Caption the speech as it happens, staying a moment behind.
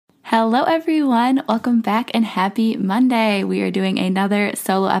Hello everyone, welcome back and happy Monday. We are doing another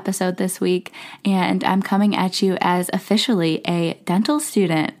solo episode this week and I'm coming at you as officially a dental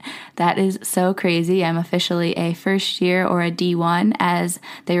student. That is so crazy. I'm officially a first year or a D1 as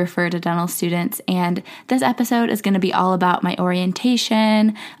they refer to dental students, and this episode is going to be all about my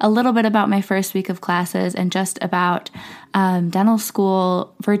orientation, a little bit about my first week of classes, and just about dental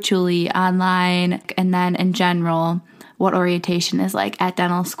school virtually, online, and then in general what orientation is like at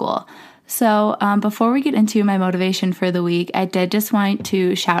dental school. So before we get into my motivation for the week, I did just want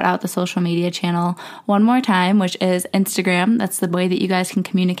to shout out the social media channel one more time, which is Instagram. That's the way that you guys can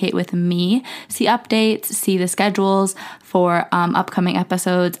communicate with me, see updates, see the schedules for upcoming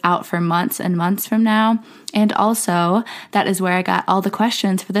episodes out for months and months from now. And also, that is where I got all the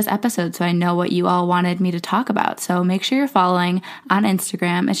questions for this episode, so I know what you all wanted me to talk about. So make sure you're following on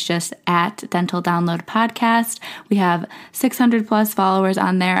Instagram. It's just at Dental Download Podcast. We have 600 plus followers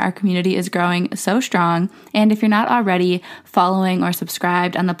on there. Our community is growing so strong. And if you're not already following or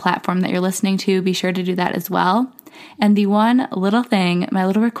subscribed on the platform that you're listening to, be sure to do that as well. And the one little thing, my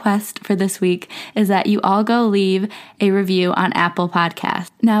little request for this week, is that you all go leave a review on Apple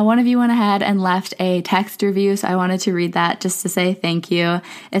Podcasts. Now, one of you went ahead and left a text review, so I wanted to read that just to say thank you.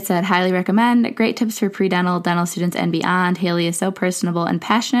 It said, "Highly recommend, great tips for pre-dental, dental students, and beyond. Haley is so personable and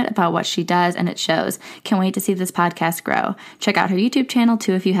passionate about what she does, and it shows. Can't wait to see this podcast grow. Check out her YouTube channel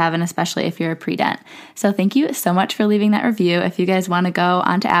too if you haven't, especially if you're a pre-dent." So thank you so much for leaving that review. If you guys want to go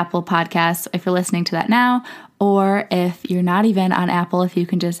onto Apple Podcasts, if you're listening to that now, or if you're not even on Apple, if you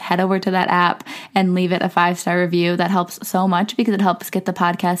can just head over to that app and leave it a 5-star review, that helps so much because it helps get the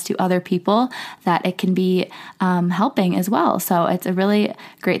podcast to other people that it can be helping as well. So it's a really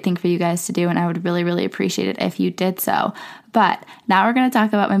great thing for you guys to do, and I would really, really appreciate it if you did so. But now we're going to talk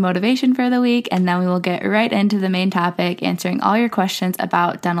about my motivation for the week, and then we will get right into the main topic, answering all your questions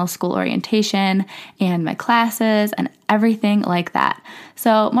about dental school orientation and my classes and everything like that.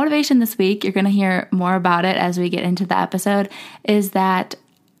 So motivation this week, you're going to hear more about it as we get into the episode, is that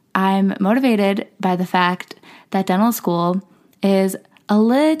I'm motivated by the fact that dental school is a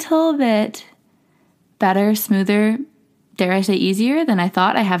little bit better, smoother, dare I say easier than I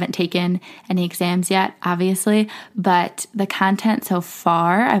thought. I haven't taken any exams yet, obviously, but the content so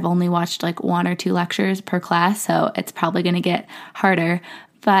far, I've only watched like 1 or 2 lectures per class, so it's probably going to get harder.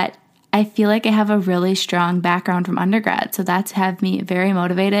 But I feel like I have a really strong background from undergrad, so that's have me very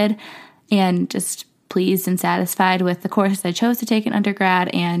motivated and just pleased and satisfied with the courses I chose to take in undergrad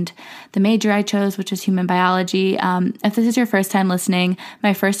and the major I chose, which is human biology. If this is your first time listening,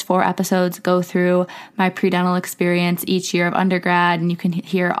 my first 4 episodes go through my pre-dental experience each year of undergrad, and you can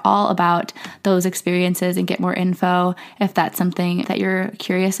hear all about those experiences and get more info if that's something that you're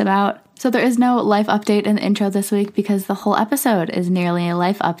curious about. So there is no life update in the intro this week because the whole episode is nearly a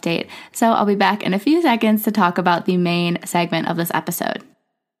life update. So I'll be back in a few seconds to talk about the main segment of this episode.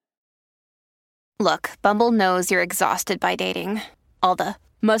 Look, Bumble knows you're exhausted by dating. All the,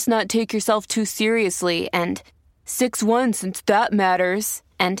 must not take yourself too seriously, and 6'1" since that matters,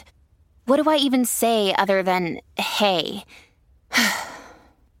 and what do I even say other than, hey?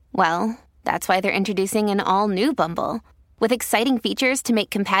 Well, that's why they're introducing an all-new Bumble, with exciting features to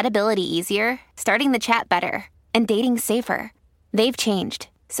make compatibility easier, starting the chat better, and dating safer. They've changed,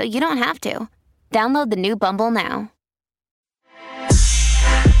 so you don't have to. Download the new Bumble now.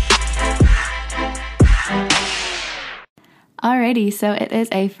 Alrighty, so it is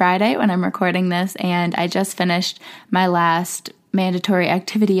a Friday when I'm recording this, and I just finished my last mandatory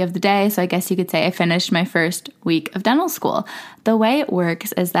activity of the day, so I guess you could say I finished my first week of dental school. The way it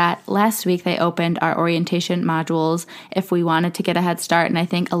works is that last week they opened our orientation modules if we wanted to get a head start, and I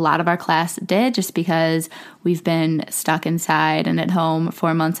think a lot of our class did just because we've been stuck inside and at home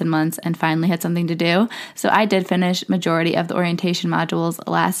for months and months and finally had something to do. So I did finish majority of the orientation modules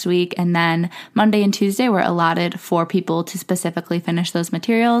last week, and then Monday and Tuesday were allotted for people to specifically finish those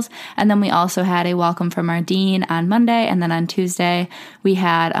materials, and then we also had a welcome from our dean on Monday, and then on Tuesday we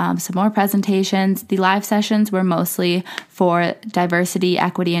had some more presentations. The live sessions were mostly for Diversity,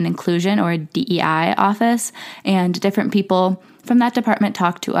 Equity, and Inclusion, or DEI office, and different people from that department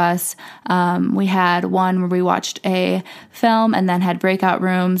talked to us. We had one where we watched a film and then had breakout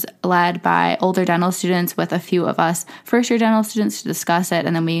rooms led by older dental students with a few of us first-year dental students to discuss it,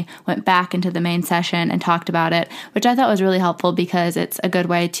 and then we went back into the main session and talked about it, which I thought was really helpful because it's a good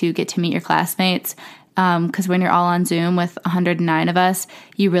way to get to meet your classmates. Because when you're all on Zoom with 109 of us,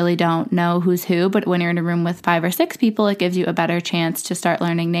 you really don't know who's who. But when you're in a room with 5 or 6 people, it gives you a better chance to start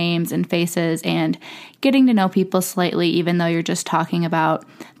learning names and faces and getting to know people slightly, even though you're just talking about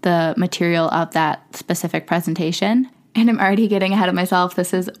the material of that specific presentation. And I'm already getting ahead of myself.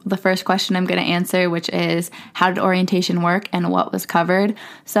 This is the first question I'm going to answer, which is how did orientation work and what was covered?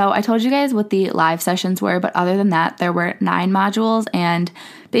 So I told you guys what the live sessions were, but other than that, there were 9 modules. And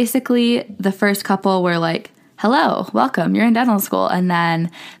basically the first couple were like, hello, welcome, you're in dental school. And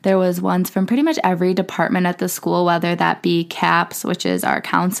then there was ones from pretty much every department at the school, whether that be CAPS, which is our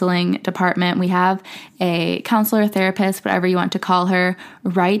counseling department. We have a counselor, therapist, whatever you want to call her,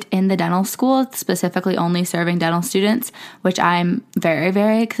 right in the dental school, specifically only serving dental students, which I'm very,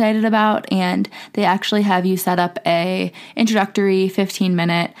 very excited about. And they actually have you set up a introductory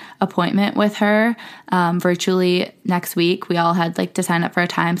 15-minute appointment with her virtually next week. We all had to sign up for a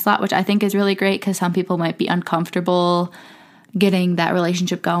time slot, which I think is really great because some people might be uncomfortable getting that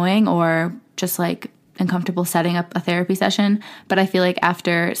relationship going or just uncomfortable setting up a therapy session. But I feel like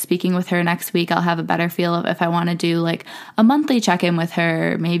after speaking with her next week, I'll have a better feel of if I want to do a monthly check-in with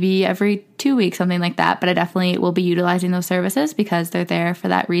her, maybe every 2 weeks, something like that. But I definitely will be utilizing those services because they're there for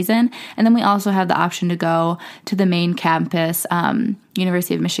that reason. And then we also have the option to go to the main campus,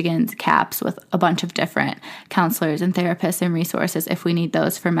 University of Michigan's CAPS, with a bunch of different counselors and therapists and resources if we need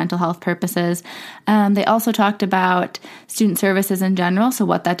those for mental health purposes. They also talked about student services in general, so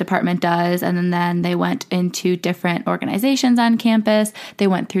what that department does, and then they went into different organizations on campus. They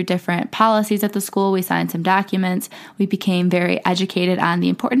went through different policies at the school. We signed some documents. We became very educated on the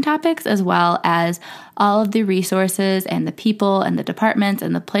important topics as well as all of the resources and the people and the departments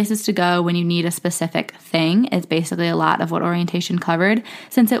and the places to go when you need a specific thing is basically a lot of what orientation covered.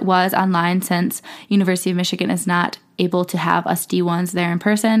 Since it was online, since University of Michigan is not able to have us D1s there in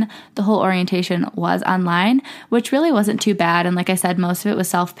person, the whole orientation was online, which really wasn't too bad. And like I said, most of it was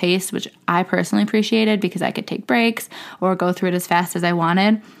self-paced, which I personally appreciated because I could take breaks or go through it as fast as I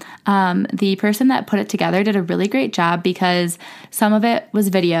wanted. The person that put it together did a really great job because some of it was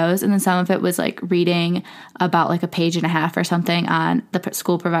videos and then some of it was reading about a page and a half or something on the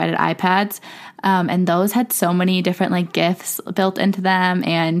school provided iPads. And those had so many different GIFs built into them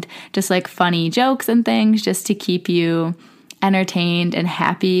and just funny jokes and things just to keep you entertained and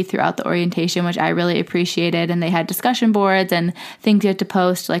happy throughout the orientation, which I really appreciated. And they had discussion boards and things you had to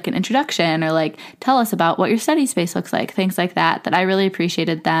post, an introduction or tell us about what your study space looks like, things like that I really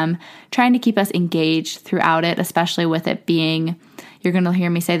appreciated them trying to keep us engaged throughout it, especially with it being, you're going to hear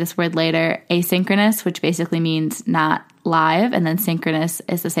me say this word later, asynchronous, which basically means not live, and then synchronous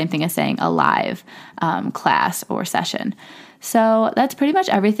is the same thing as saying a live class or session. So that's pretty much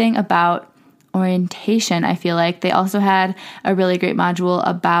everything about orientation. I feel like they also had a really great module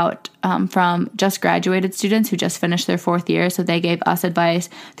about from just graduated students who just finished their 4th year. So they gave us advice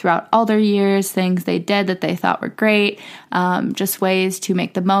throughout all their years, things they did that they thought were great, just ways to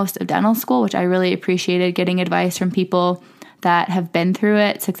make the most of dental school, which I really appreciated, getting advice from people that have been through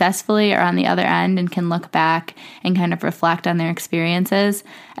it successfully or on the other end and can look back and kind of reflect on their experiences.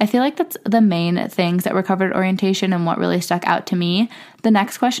 I feel like that's the main things that were covered at orientation and what really stuck out to me. The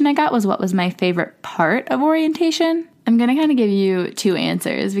next question I got was what was my favorite part of orientation? I'm going to kind of give you 2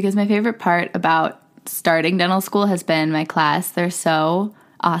 answers because my favorite part about starting dental school has been my class. They're so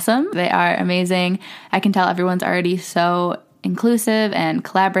awesome. They are amazing. I can tell everyone's already so inclusive and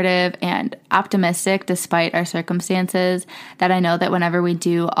collaborative and optimistic despite our circumstances, that I know that whenever we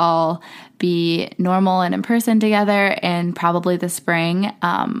do all be normal and in person together in probably the spring,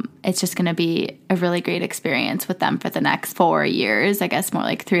 it's just going to be a really great experience with them for the next 4 years, I guess more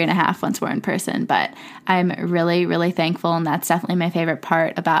 3.5 once we're in person. But I'm really, really thankful, and that's definitely my favorite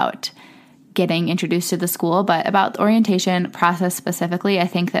part about getting introduced to the school. But about the orientation process specifically, I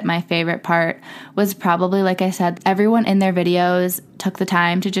think that my favorite part was probably, like I said, everyone in their videos took the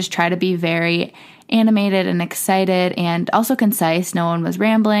time to just try to be very animated and excited and also concise. No one was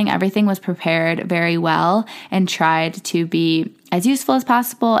rambling. Everything was prepared very well and tried to be as useful as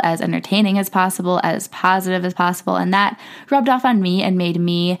possible, as entertaining as possible, as positive as possible. And that rubbed off on me and made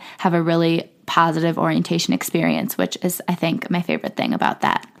me have a really positive orientation experience, which is, I think, my favorite thing about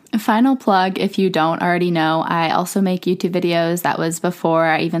that. Final plug, if you don't already know, I also make YouTube videos. That was before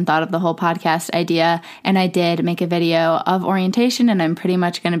I even thought of the whole podcast idea. And I did make a video of orientation, and I'm pretty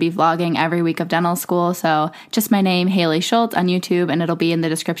much going to be vlogging every week of dental school. So just my name, Haley Schultz, on YouTube, and it'll be in the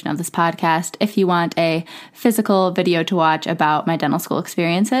description of this podcast if you want a physical video to watch about my dental school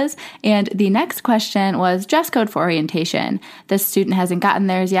experiences. And the next question was dress code for orientation. This student hasn't gotten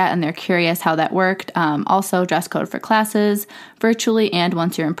theirs yet, and they're curious how that worked. Also, dress code for classes, virtually, and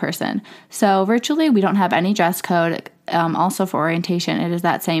once you're in person. So virtually, we don't have any dress code. Also for orientation, it is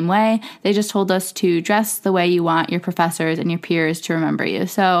that same way. They just told us to dress the way you want your professors and your peers to remember you.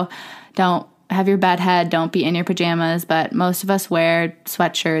 So don't have your bed head, don't be in your pajamas, but most of us wear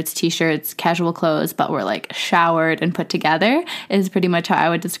sweatshirts, t-shirts, casual clothes, but we're like showered and put together is pretty much how I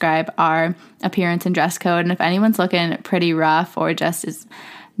would describe our appearance and dress code. And if anyone's looking pretty rough or just is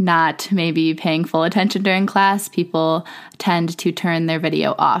not maybe paying full attention during class, people tend to turn their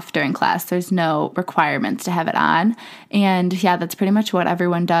video off during class. There's no requirements to have it on. And yeah, that's pretty much what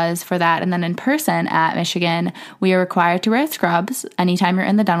everyone does for that. And then in person at Michigan, we are required to wear scrubs anytime you're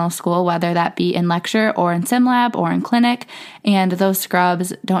in the dental school, whether that be in lecture or in sim lab or in clinic. And those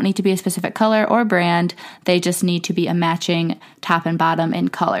scrubs don't need to be a specific color or brand. They just need to be a matching top and bottom in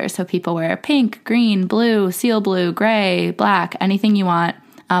color. So people wear pink, green, blue, seal blue, gray, black, anything you want.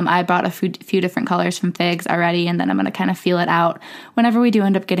 I bought a few different colors from Figs already, and then I'm going to kind of feel it out whenever we do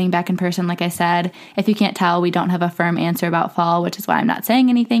end up getting back in person. Like I said, if you can't tell, we don't have a firm answer about fall, which is why I'm not saying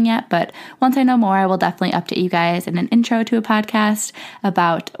anything yet. But once I know more, I will definitely update you guys in an intro to a podcast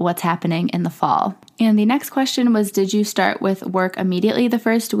about what's happening in the fall. And the next question was, did you start with work immediately the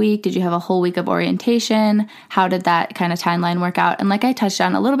first week? Did you have a whole week of orientation? How did that kind of timeline work out? And like I touched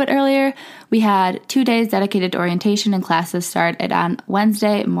on a little bit earlier, we had 2 days dedicated to orientation and classes started on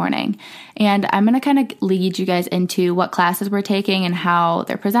Wednesday morning. And I'm going to kind of lead you guys into what classes we're taking and how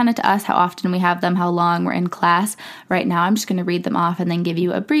they're presented to us, how often we have them, how long we're in class. Right now, I'm just going to read them off and then give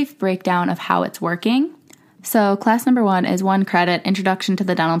you a brief breakdown of how it's working. So class number 1 is 1 credit, Introduction to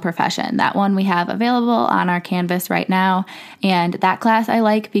the Dental Profession. That one we have available on our Canvas right now. And that class I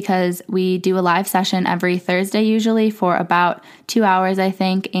like because we do a live session every Thursday usually for about 2 hours, I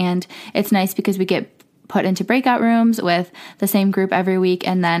think. And it's nice because we get put into breakout rooms with the same group every week,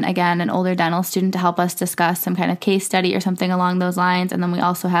 and then again an older dental student to help us discuss some kind of case study or something along those lines. And then we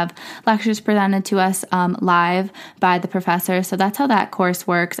also have lectures presented to us live by the professor. So that's how that course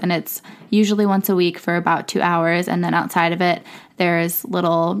works, and it's usually once a week for about 2 hours. And then outside of it, there's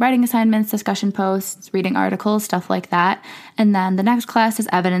little writing assignments, discussion posts, reading articles, stuff like that. And then the next class is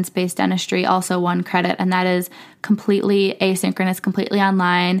evidence-based dentistry, also 1 credit, and that is completely asynchronous, completely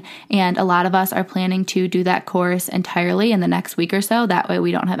online. And a lot of us are planning to do that course entirely in the next week or so. That way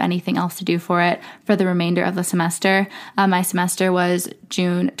we don't have anything else to do for it for the remainder of the semester. My semester was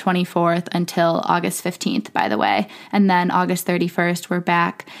June 24th until August 15th, by the way. And then August 31st, we're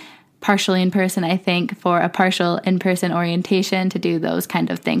back partially in person, I think, for a partial in-person orientation to do those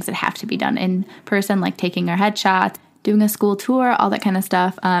kind of things that have to be done in person, like taking our headshots, doing a school tour, all that kind of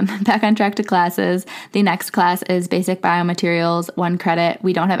stuff. Back on track to classes. The next class is Basic Biomaterials, 1 credit.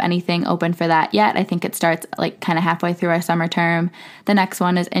 We don't have anything open for that yet. I think it starts like kind of halfway through our summer term. The next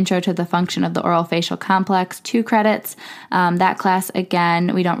one is Intro to the Function of the Oral-Facial Complex, 2 credits. That class,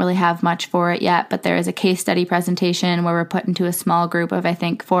 again, we don't really have much for it yet, but there is a case study presentation where we're put into a small group of, I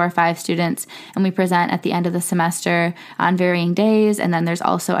think, 4 or 5 students, and we present at the end of the semester on varying days. And then there's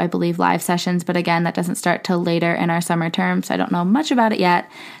also, I believe, live sessions, but again, that doesn't start till later in our summer term, so I don't know much about it yet.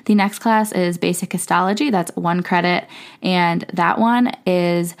 The next class is Basic Histology. That's 1 credit, and that one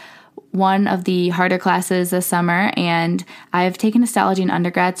is one of the harder classes this summer, and I've taken histology in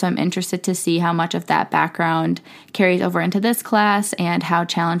undergrad, so I'm interested to see how much of that background carries over into this class and how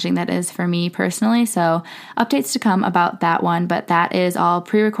challenging that is for me personally. So updates to come about that one, but that is all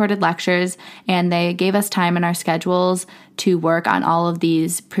pre-recorded lectures, and they gave us time in our schedules to work on all of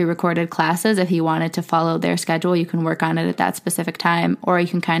these pre-recorded classes. If you wanted to follow their schedule, you can work on it at that specific time, or you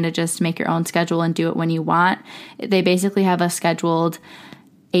can kind of just make your own schedule and do it when you want. They basically have us scheduled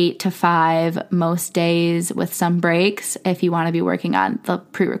 8 to 5 most days with some breaks if you want to be working on the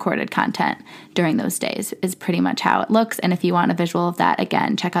pre-recorded content during those days is pretty much how it looks. And if you want a visual of that,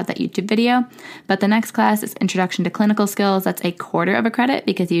 again, check out that YouTube video. But the next class is Introduction to Clinical Skills. That's 1/4 of a credit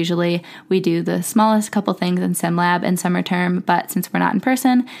because usually we do the smallest couple things in sim lab in summer term, but since we're not in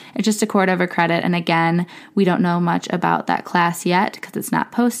person, it's just 1/4 of a credit. And again, we don't know much about that class yet because it's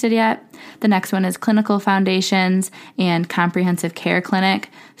not posted yet. The next one is Clinical Foundations and Comprehensive Care Clinic.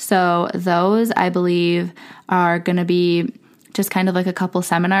 So those, I believe, are going to be just kind of like a couple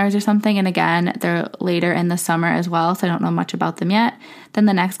seminars or something. And again, they're later in the summer as well, so I don't know much about them yet. Then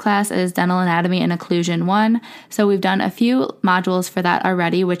the next class is Dental Anatomy and Occlusion 1. So we've done a few modules for that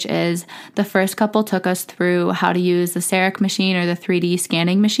already, which is the first couple took us through how to use the CEREC machine or the 3D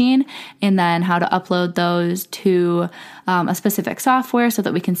scanning machine, and then how to upload those to a specific software so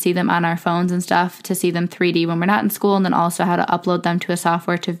that we can see them on our phones and stuff to see them 3D when we're not in school, and then also how to upload them to a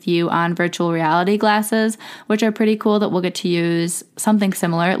software to view on virtual reality glasses, which are pretty cool that we'll get to use something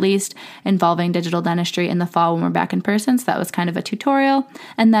similar at least involving digital dentistry in the fall when we're back in person. So that was kind of a tutorial.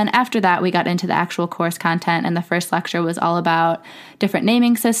 And then after that, we got into the actual course content, and the first lecture was all about different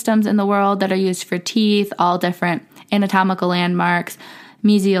naming systems in the world that are used for teeth, all different anatomical landmarks,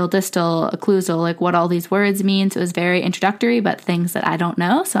 mesial, distal, occlusal, like what all these words mean. So it was very introductory, but things that I don't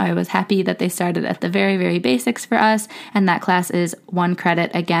know. So I was happy that they started at the very, very basics for us. And that class is 1 credit,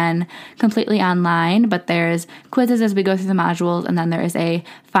 again, completely online, but there's quizzes as we go through the modules, and then there is a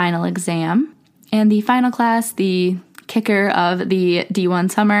final exam. And the final class, the kicker of the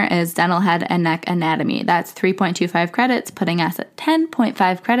D1 summer, is dental head and neck anatomy. That's 3.25 credits, putting us at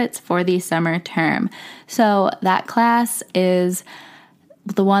 10.5 credits for the summer term. So that class is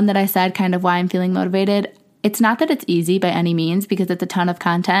the one that I said kind of why I'm feeling motivated. It's not that it's easy by any means, because it's a ton of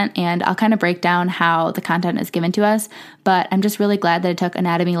content, and I'll kind of break down how the content is given to us, but I'm just really glad that I took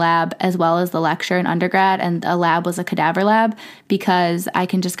anatomy lab as well as the lecture in undergrad, and a lab was a cadaver lab, because I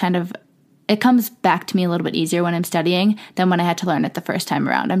can just kind of, it comes back to me a little bit easier when I'm studying than when I had to learn it the first time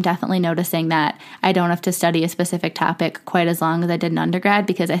around. I'm definitely noticing that I don't have to study a specific topic quite as long as I did in undergrad,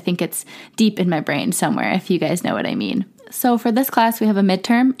 because I think it's deep in my brain somewhere, if you guys know what I mean. So for this class, we have a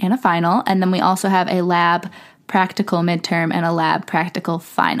midterm and a final, and then we also have a lab practical midterm and a lab practical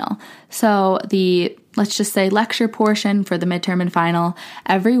final. So the, let's just say, lecture portion for the midterm and final,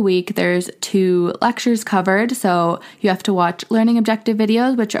 every week there's 2 lectures covered. So you have to watch learning objective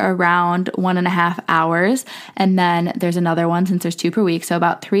videos, which are around 1.5 hours. And then there's another one, since there's 2 per week, so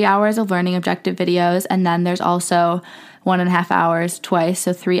about 3 hours of learning objective videos. And then there's also 1.5 hours twice,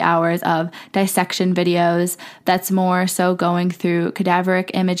 so 3 hours of dissection videos. That's more so going through cadaveric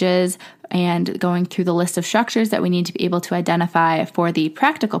images and going through the list of structures that we need to be able to identify for the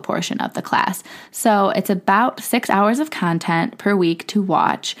practical portion of the class. So it's about 6 hours of content per week to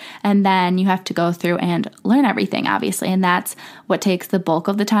watch, and then you have to go through and learn everything, obviously, and that's what takes the bulk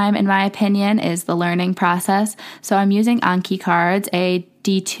of the time, in my opinion, is the learning process. So I'm using Anki cards, a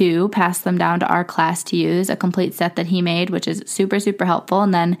D2, passed them down to our class to use, a complete set that he made, which is super, super helpful.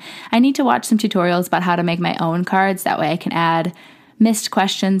 And then I need to watch some tutorials about how to make my own cards. That way I can add missed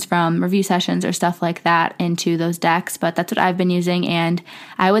questions from review sessions or stuff like that into those decks, but that's what I've been using, and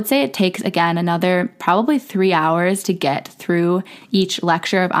I would say it takes, again, another probably 3 hours to get through each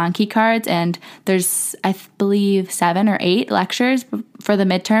lecture of Anki cards, and there's, I believe, 7 or 8 lectures for the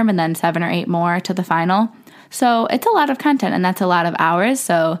midterm, and then 7 or 8 more to the final. So it's a lot of content, and that's a lot of hours,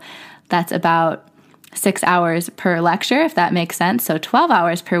 so that's about 6 hours per lecture, if that makes sense. So 12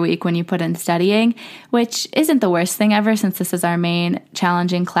 hours per week when you put in studying, which isn't the worst thing ever, since this is our main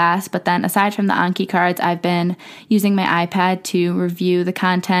challenging class. But then aside from the Anki cards, I've been using my iPad to review the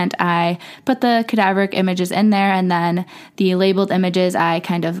content. I put the cadaveric images in there, and then the labeled images, I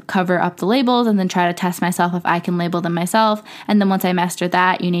kind of cover up the labels and then try to test myself if I can label them myself. And then once I master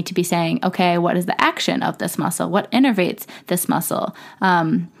that, you need to be saying, okay, what is the action of this muscle? What innervates this muscle?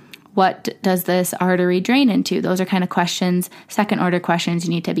 What does this artery drain into? Those are kind of questions, second order questions you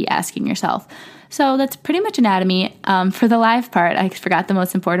need to be asking yourself. So that's pretty much anatomy. For the live part, I forgot the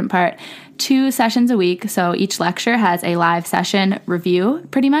most important part. 2 sessions a week. So each lecture has a live session review,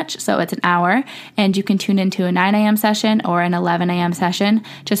 pretty much. So it's an hour, and you can tune into a 9 a.m. session or an 11 a.m. session,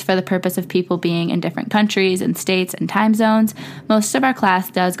 just for the purpose of people being in different countries and states and time zones. Most of our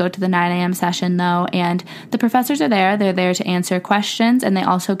class does go to the 9 a.m. session, though, and the professors are there. They're there to answer questions, and they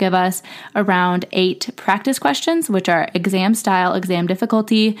also give us around 8 practice questions, which are exam style, exam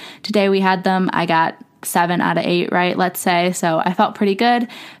difficulty. Today we had them. I got 7 out of 8 right, let's say. So I felt pretty good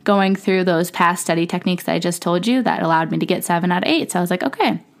going through those past study techniques that I just told you that allowed me to get 7 out of 8. So I was like,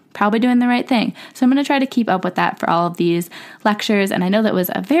 okay, probably doing the right thing. So I'm going to try to keep up with that for all of these lectures. And I know that was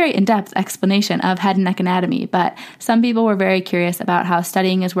a very in-depth explanation of head and neck anatomy, but some people were very curious about how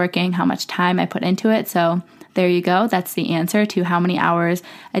studying is working, how much time I put into it. So there you go. That's the answer to how many hours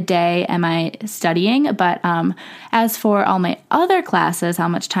a day am I studying. But as for all my other classes, how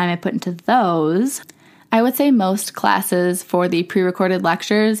much time I put into those, I would say most classes for the pre-recorded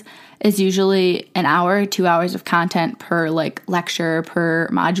lectures is usually an hour, 2 hours of content per lecture per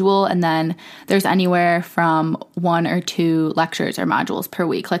module. And then there's anywhere from 1 or 2 lectures or modules per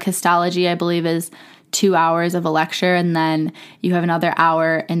week. Like histology, I believe, is 2 hours of a lecture, and then you have another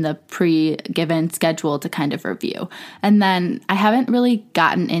hour in the pre-given schedule to kind of review. And then I haven't really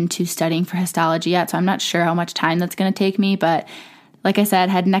gotten into studying for histology yet, so I'm not sure how much time that's going to take me, but like I said,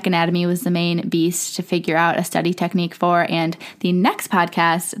 head and neck anatomy was the main beast to figure out a study technique for, and the next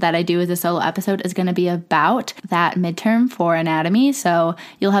podcast that I do as a solo episode is going to be about that midterm for anatomy, so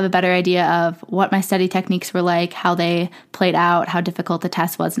you'll have a better idea of what my study techniques were like, how they played out, how difficult the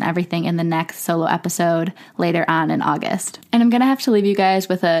test was, and everything in the next solo episode later on in August. And I'm going to have to leave you guys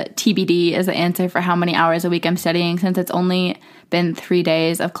with a TBD as the answer for how many hours a week I'm studying, since it's only been 3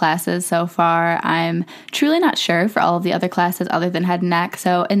 days of classes so far. I'm truly not sure for all of the other classes other than head and neck.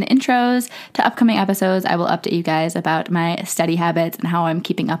 So in the intros to upcoming episodes, I will update you guys about my study habits and how I'm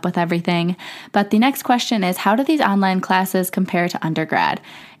keeping up with everything. But the next question is, how do these online classes compare to undergrad?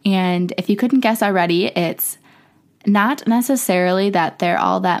 And if you couldn't guess already, it's not necessarily that they're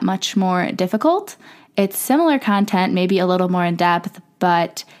all that much more difficult. It's similar content, maybe a little more in depth,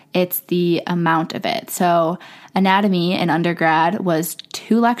 but it's the amount of it. So anatomy in undergrad was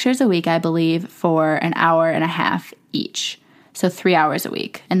 2 lectures a week, I believe, for an hour and a half each. So 3 hours a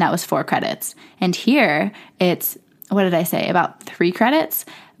week, and that was 4 credits. And here it's, what did I say, about 3 credits,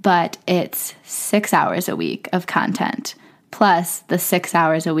 but it's 6 hours a week of content, plus the 6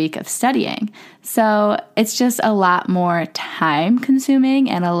 hours a week of studying. So it's just a lot more time consuming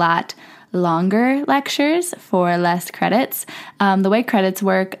and a lot longer lectures for less credits. The way credits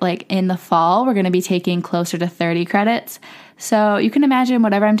work, like in the fall, we're going to be taking closer to 30 credits. So you can imagine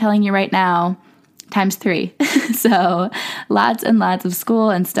whatever I'm telling you right now times 3. So lots and lots of school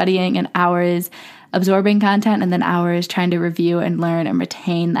and studying and hours absorbing content, and then hours trying to review and learn and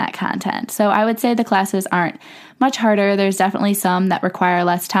retain that content. So I would say the classes aren't much harder. There's definitely some that require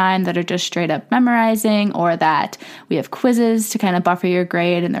less time that are just straight up memorizing, or that we have quizzes to kind of buffer your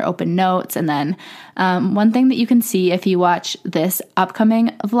grade and they're open notes. And then one thing that you can see if you watch this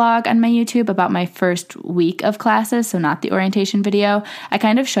upcoming vlog on my YouTube about my first week of classes, so not the orientation video, I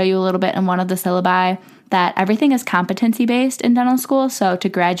kind of show you a little bit in one of the syllabi that everything is competency-based in dental school. So to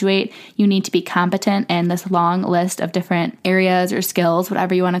graduate, you need to be competent in this long list of different areas or skills,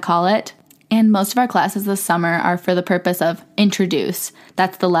 whatever you want to call it. And most of our classes this summer are for the purpose of introduce.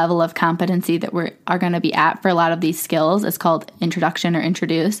 That's the level of competency that we are going to be at for a lot of these skills. It's called introduction or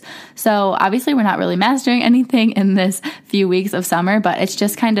introduce. So obviously we're not really mastering anything in this few weeks of summer, but it's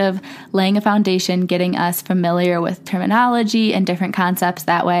just kind of laying a foundation, getting us familiar with terminology and different concepts.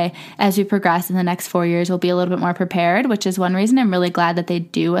 That way, as we progress in the next 4 years, we'll be a little bit more prepared, which is one reason I'm really glad that they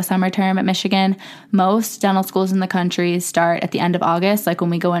do a summer term at Michigan. Most dental schools in the country start at the end of August, like when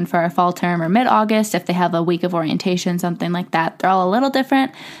we go in for our fall term, or mid-August if they have a week of orientation, something like that. They're all a little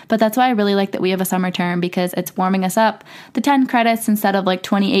different, but that's why I really like that we have a summer term, because it's warming us up. The 10 credits instead of like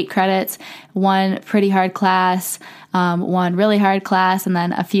 28 credits, one pretty hard class, one really hard class, and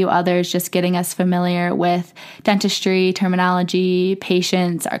then a few others just getting us familiar with dentistry, terminology,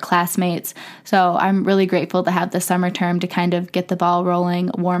 patients, our classmates. So I'm really grateful to have the summer term to kind of get the ball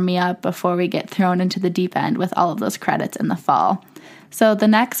rolling, warm me up before we get thrown into the deep end with all of those credits in the fall. So the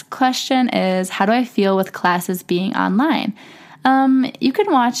next question is, how do I feel with classes being online? You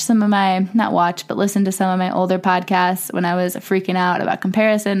can watch some of my, not watch, but listen to some of my older podcasts when I was freaking out about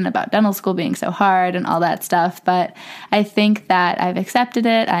comparison, about dental school being so hard and all that stuff. But I think that I've accepted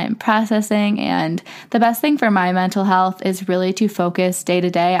it, I'm processing, and the best thing for my mental health is really to focus day to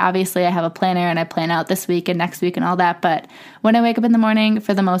day. Obviously, I have a planner and I plan out this week and next week and all that, but when I wake up in the morning,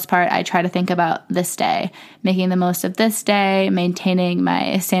 for the most part, I try to think about this day, making the most of this day, maintaining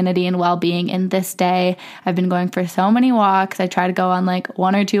my sanity and well-being in this day. I've been going for so many walks. I try to go on like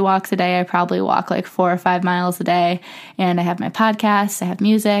 1 or 2 walks a day. I probably walk like 4 or 5 miles a day. And I have my podcasts, I have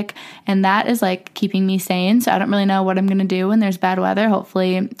music, and that is like keeping me sane. So I don't really know what I'm going to do when there's bad weather.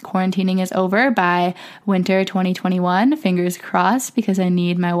 Hopefully quarantining is over by winter 2021. Fingers crossed, because I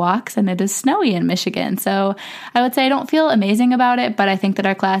need my walks, and it is snowy in Michigan. So I would say I don't feel amazing about it, but I think that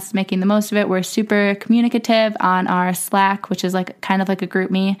our class is making the most of it. We're super communicative on our Slack, which is like kind of like a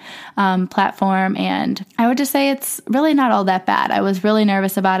GroupMe platform. And I would just say it's really not all that bad. I was really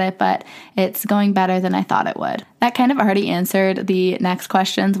nervous about it, but it's going better than I thought it would. That kind of already answered the next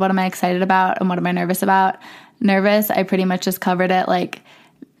questions. What am I excited about and what am I nervous about? Nervous, I pretty much just covered it, like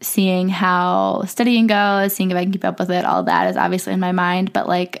seeing how studying goes, seeing if I can keep up with it, all that is obviously in my mind. But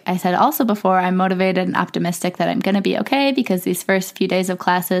like I said also before, I'm motivated and optimistic that I'm going to be okay, because these first few days of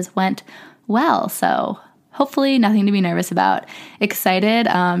classes went well. So hopefully nothing to be nervous about. Excited,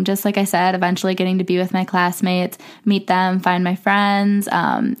 just like I said, eventually getting to be with my classmates, meet them, find my friends,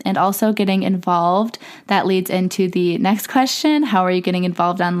 and also getting involved. That leads into the next question. How are you getting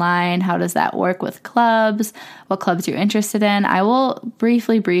involved online? How does that work with clubs? What clubs you're interested in? I will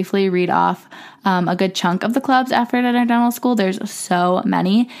briefly read off a good chunk of the clubs offered at our dental school. There's so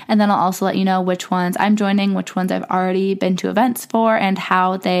many. And then I'll also let you know which ones I'm joining, which ones I've already been to events for, and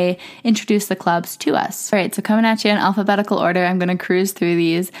how they introduce the clubs to us. All right, so coming at you in alphabetical order, I'm going to cruise through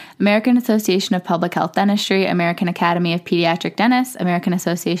these. American Association of Public Health Dentistry, American Academy of Pediatric Dentists, American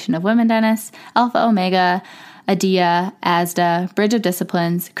Association of Women Dentists, Alpha Omega, ADEA, ASDA, Bridge of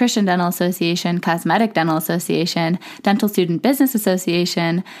Disciplines, Christian Dental Association, Cosmetic Dental Association, Dental Student Business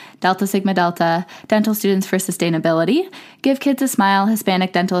Association, Delta Sigma Delta, Dental Students for Sustainability, Give Kids a Smile,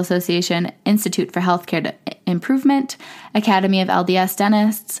 Hispanic Dental Association, Institute for Healthcare Improvement, Academy of LDS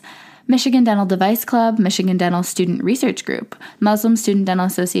Dentists, Michigan Dental Device Club, Michigan Dental Student Research Group, Muslim Student Dental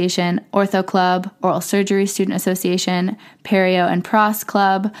Association, Ortho Club, Oral Surgery Student Association, Perio and Pros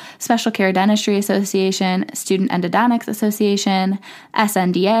Club, Special Care Dentistry Association, Student Endodontics Association,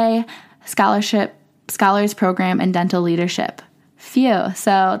 SNDA, Scholars Program, and Dental Leadership. Phew.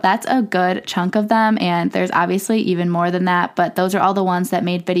 So that's a good chunk of them, and there's obviously even more than that, but those are all the ones that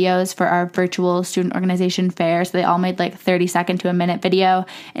made videos for our virtual student organization fair. So they all made like 30-second to a minute video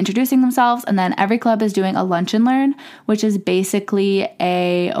introducing themselves, and then every club is doing a lunch and learn, which is basically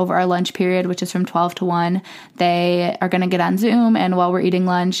over our lunch period, which is from 12 to 1. They are going to get on Zoom, and while we're eating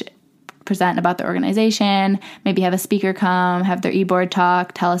lunch, present about the organization, maybe have a speaker come, have their e-board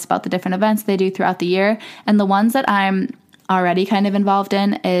talk, tell us about the different events they do throughout the year. And the ones that I'm already kind of involved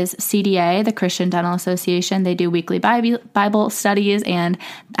in is CDA, the Christian Dental Association. They do weekly Bible studies, and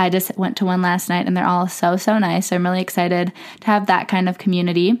I just went to one last night, and they're all so nice. So I'm really excited to have that kind of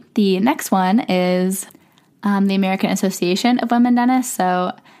community. The next one is the American Association of Women Dentists,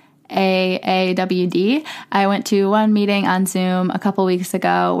 so AAWD. I went to one meeting on Zoom a couple weeks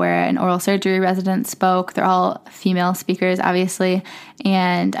ago where an oral surgery resident spoke. They're all female speakers, obviously,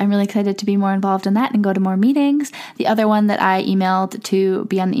 and I'm really excited to be more involved in that and go to more meetings. The other one that I emailed to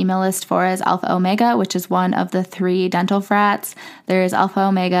be on the email list for is Alpha Omega, which is one of the 3 dental frats. There's Alpha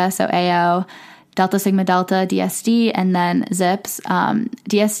Omega, so AO, Delta Sigma Delta, DSD, and then ZIPS.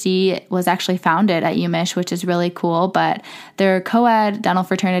 DSD was actually founded at UMich, which is really cool, but they're co-ed dental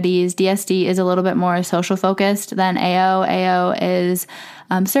fraternities. DSD is a little bit more social focused than AO. AO is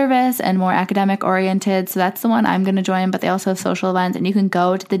service and more academic oriented, so that's the one I'm going to join, but they also have social events, and you can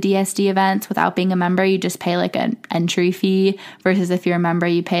go to the DSD events without being a member. You just pay like an entry fee, versus if you're a member,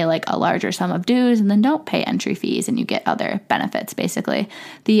 you pay like a larger sum of dues and then don't pay entry fees, and you get other benefits, basically.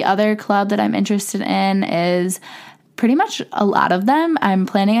 The other club that I'm interested in is pretty much a lot of them. I'm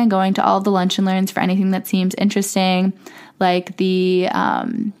planning on going to all of the lunch and learns for anything that seems interesting, like the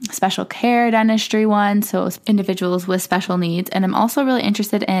special care dentistry one, so individuals with special needs. And I'm also really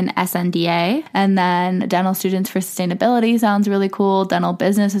interested in SNDA. And then Dental Students for Sustainability sounds really cool. Dental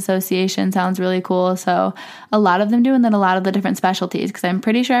Business Association sounds really cool. So a lot of them do, and then a lot of the different specialties, because I'm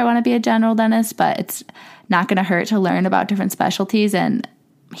pretty sure I want to be a general dentist, but it's not going to hurt to learn about different specialties and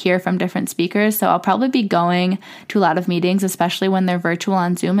hear from different speakers. So I'll probably be going to a lot of meetings, especially when they're virtual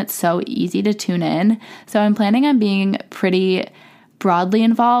on Zoom. It's so easy to tune in. So I'm planning on being pretty broadly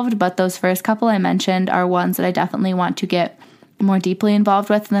involved, but those first couple I mentioned are ones that I definitely want to get more deeply involved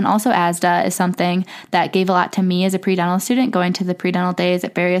with. And then also ASDA is something that gave a lot to me as a pre-dental student, going to the pre-dental days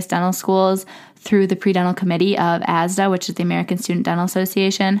at various dental schools through the pre-dental committee of ASDA, which is the American Student Dental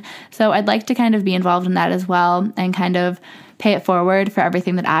Association. So I'd like to kind of be involved in that as well, and kind of pay it forward for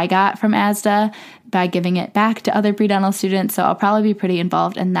everything that I got from ASDA by giving it back to other pre-dental students. So I'll probably be pretty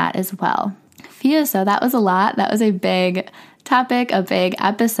involved in that as well. Phew, so that was a lot. That was a big topic, a big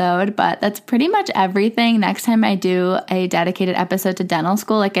episode, but that's pretty much everything. Next time I do a dedicated episode to dental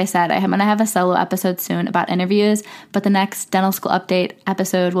school, like I said, I'm going to have a solo episode soon about interviews, but the next dental school update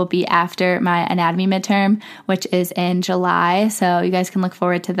episode will be after my anatomy midterm, which is in July. So you guys can look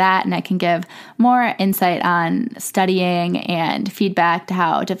forward to that, and I can give more insight on studying and feedback to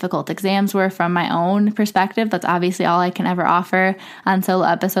how difficult exams were from my own perspective. That's obviously all I can ever offer on solo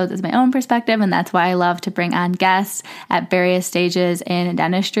episodes is my own perspective, and that's why I love to bring on guests at various stages in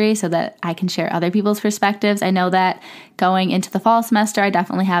dentistry so that I can share other people's perspectives. I know that going into the fall semester, I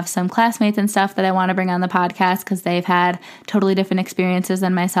definitely have some classmates and stuff that I want to bring on the podcast because they've had totally different experiences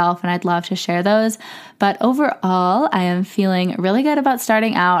than myself, and I'd love to share those. But overall, I am feeling really good about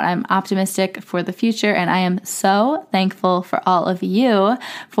starting out. I'm optimistic for the future, and I am so thankful for all of you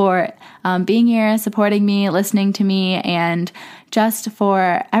for being here, supporting me, listening to me, and just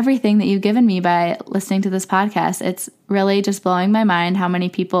for everything that you've given me by listening to this podcast. It's really just blowing my mind how many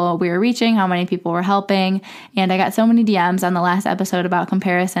people we were reaching, how many people were helping. And I got so many DMs on the last episode about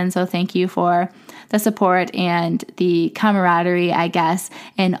comparison. So thank you for the support and the camaraderie, I guess,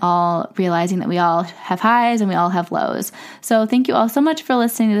 in all realizing that we all have highs and we all have lows. So thank you all so much for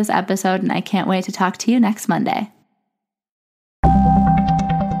listening to this episode, and I can't wait to talk to you next Monday.